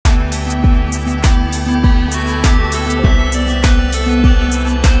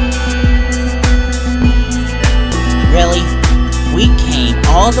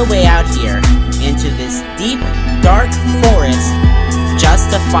all the way out here into this deep, dark forest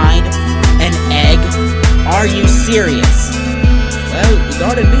just to find an egg? Are you serious? Well, you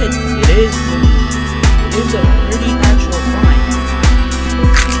gotta admit, it is a pretty natural find.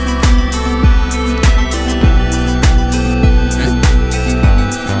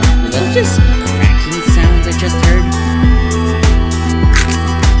 Were those just cracking sounds I just heard?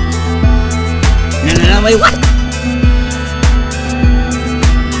 No, wait, what?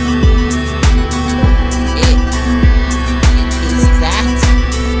 Is that...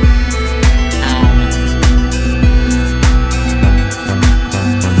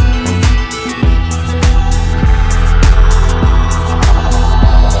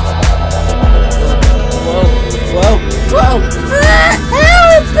 Whoa!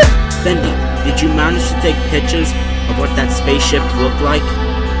 Help! Dendy, did you manage to take pictures of what that spaceship looked like?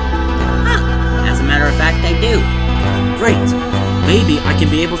 As a matter of fact, I do. Great! Maybe I can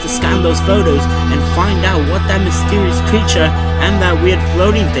be able to scan those photos and find out what that mysterious creature and that weird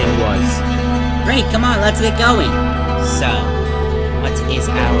floating thing was. Great, come on, let's get going. So, what is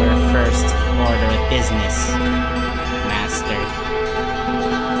our first order of business, Master?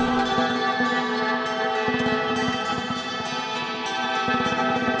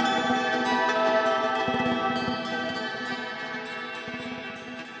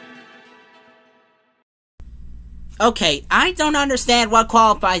 Okay, I don't understand what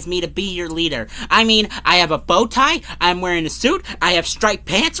qualifies me to be your leader. I mean, I have a bow tie, I'm wearing a suit, I have striped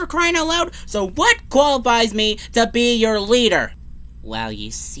pants for crying out loud, so what qualifies me to be your leader? Well,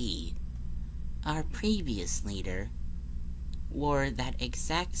 you see, our previous leader wore that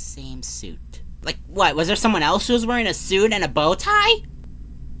exact same suit. Like, what, was there someone else who was wearing a suit and a bow tie?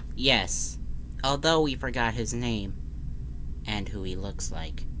 Yes, although we forgot his name and who he looks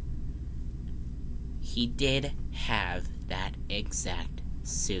like. He did have that exact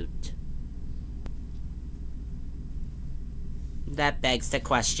suit. That begs the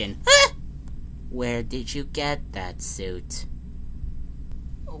question, where did you get that suit?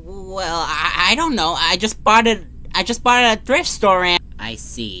 Well, I don't know. I just bought it at a thrift store and... I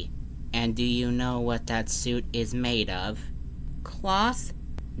see. And do you know what that suit is made of? Cloth?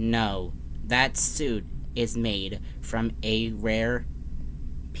 No. That suit is made from a rare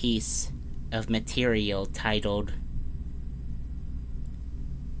piece of material titled...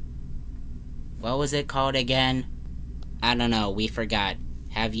 What was it called again? I don't know, we forgot.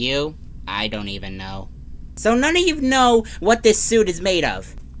 Have you? I don't even know. So none of you know what this suit is made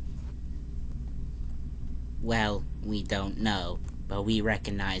of? Well, we don't know, but we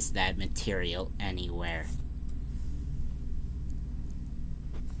recognize that material anywhere.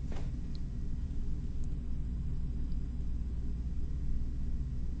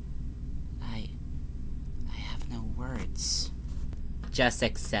 I have no words. Just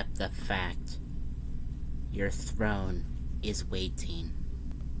accept the fact. Your throne is waiting.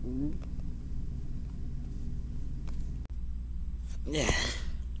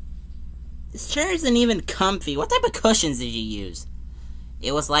 This chair isn't even comfy. What type of cushions did you use?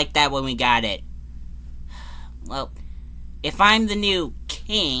 It was like that when we got it. Well, if I'm the new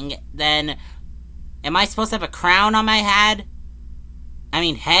king, then am I supposed to have a crown on my head?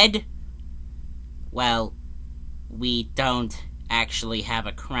 Head? Well, we don't actually have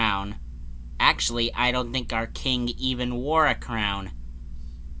a crown. Actually, I don't think our king even wore a crown.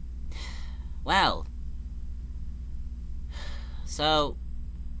 Well, so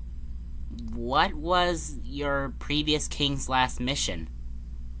what was your previous king's last mission?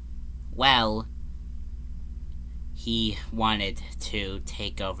 Well, he wanted to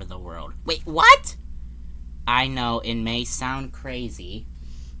take over the world. Wait, what? I know it may sound crazy,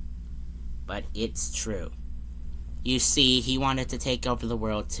 but it's true. You see, he wanted to take over the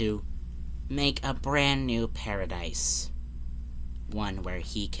world to make a brand new paradise. One where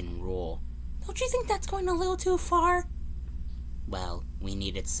he can rule. Don't you think that's going a little too far? Well, we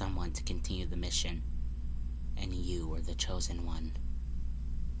needed someone to continue the mission, and you were the chosen one.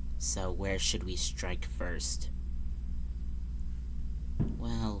 So where should we strike first?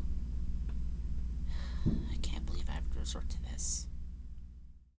 Well, I can't believe I have to resort to this.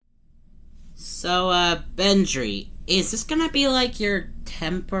 So, Bendry, is this gonna be like your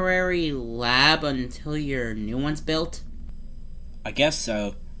temporary lab until your new one's built? I guess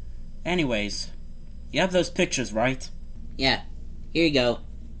so. Anyways, you have those pictures, right? Yeah, here you go.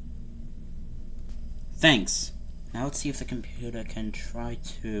 Thanks. Now let's see if the computer can try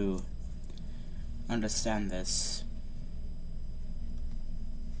to understand this.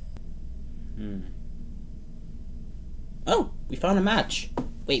 Oh, we found a match.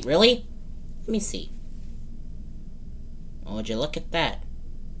 Wait, really? Let me see. Oh, would you look at that?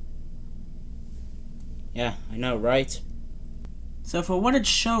 Yeah, I know, right? So for what it's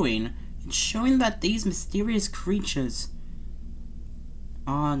showing that these mysterious creatures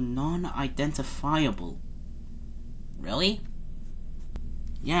are non-identifiable. Really?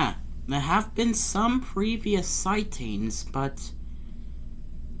 Yeah, there have been some previous sightings, but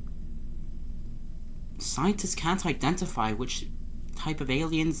scientists can't identify which type of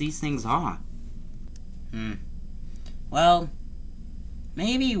aliens these things are. Well,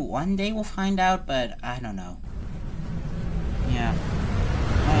 maybe one day we'll find out, but I don't know. Yeah.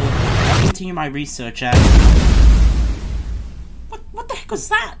 Well, I'll continue my research at... What the heck was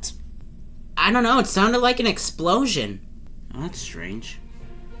that? I don't know, it sounded like an explosion. Oh, that's strange.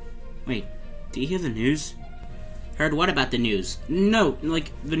 Wait, do you hear the news? Heard what about the news? No,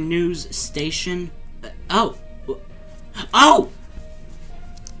 like the news station. Oh! Oh!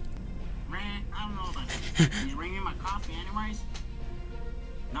 Man, I don't know about that. You bringing my coffee anyways?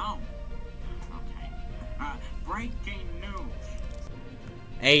 No. Okay. Breaking news.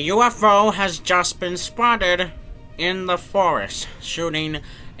 A UFO has just been spotted in the forest, shooting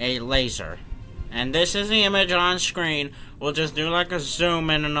a laser. And this is the image on screen. We'll just do like a zoom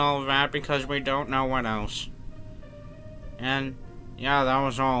in and all of that because we don't know what else. And yeah, that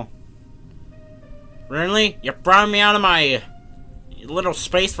was all. Really? You brought me out of my little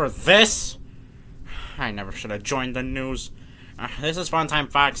space for this? I never should have joined the news. This is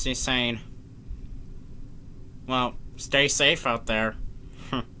Funtime Foxy saying, well, stay safe out there.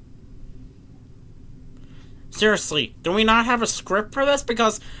 Seriously, do we not have a script for this?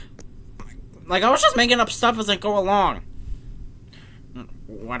 Because, like, I was just making up stuff as I go along.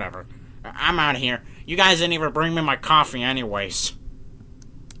 Whatever. I'm out of here. You guys didn't even bring me my coffee anyways.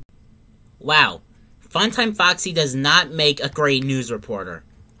 Wow. Funtime Foxy does not make a great news reporter.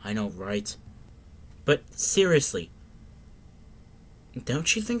 I know, right? But seriously,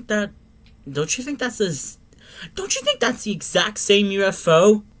 don't you think that's the exact same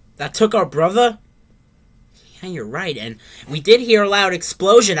UFO that took our brother? Yeah, you're right, and we did hear a loud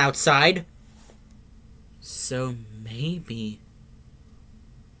explosion outside. So maybe...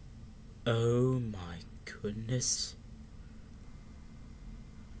 Oh my goodness.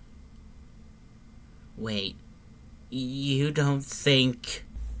 Wait, you don't think...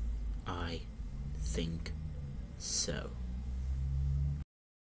 I think so.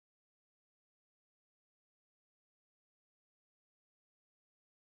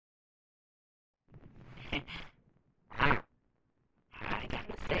 I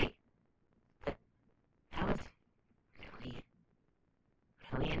gotta say, that was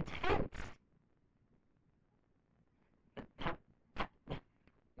really intense.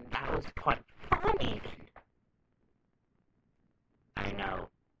 That was quite fun, even. I know.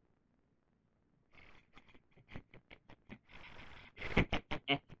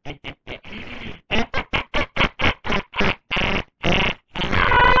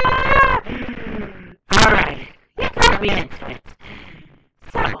 Alright, let's get into it.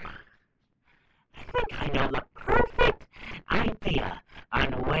 So, I think I know the perfect idea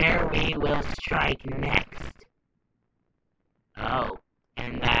on where we will strike next. Oh,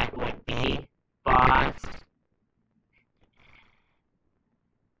 and that would be, boss.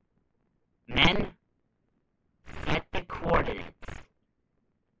 Men, set the coordinates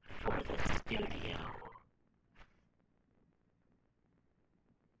for the studio.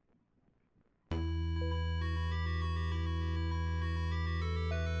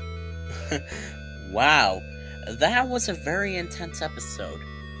 Wow, that was a very intense episode.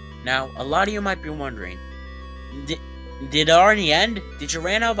 Now, a lot of you might be wondering, did it already end? Did you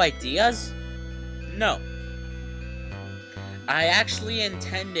run out of ideas? No. I actually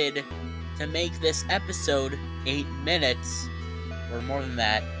intended to make this episode 8 minutes, or more than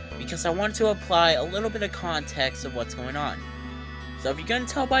that, because I wanted to apply a little bit of context of what's going on. So if you couldn't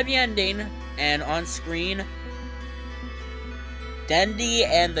tell by the ending, and on screen, Dendy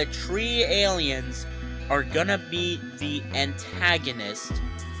and the tree aliens are gonna be the antagonist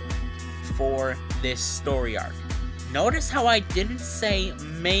for this story arc. Notice how I didn't say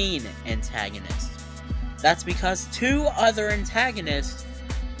main antagonist. That's because 2 other antagonists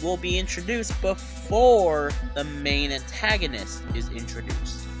will be introduced before the main antagonist is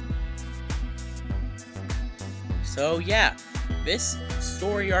introduced. So yeah, this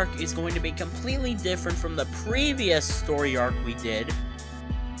story arc is going to be completely different from the previous story arc we did,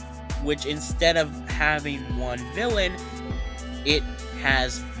 which instead of having one villain, it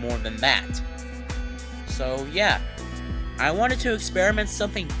has more than that. So yeah, I wanted to experiment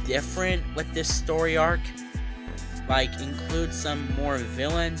something different with this story arc, like include some more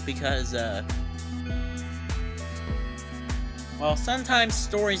villains, because well, sometimes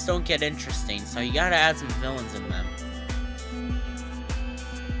stories don't get interesting, so you gotta add some villains in them.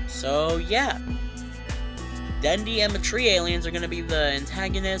 So, yeah. Dendy and the tree aliens are gonna be the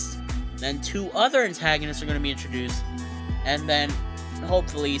antagonists, then 2 other antagonists are gonna be introduced, and then,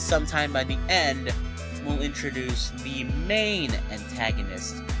 hopefully, sometime by the end, we'll introduce the main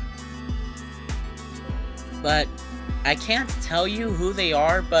antagonist. But, I can't tell you who they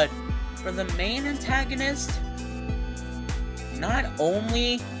are, but for the main antagonist, not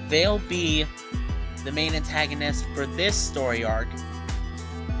only they'll be the main antagonist for this story arc,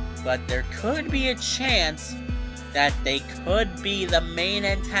 but there could be a chance that they could be the main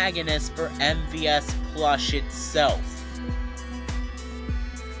antagonist for MVS PLUSH itself.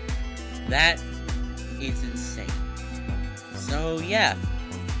 That is insane. So yeah,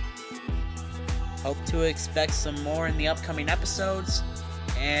 hope to expect some more in the upcoming episodes,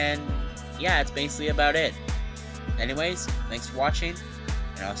 and yeah, it's basically about it. Anyways, thanks for watching,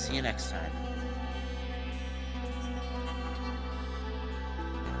 and I'll see you next time.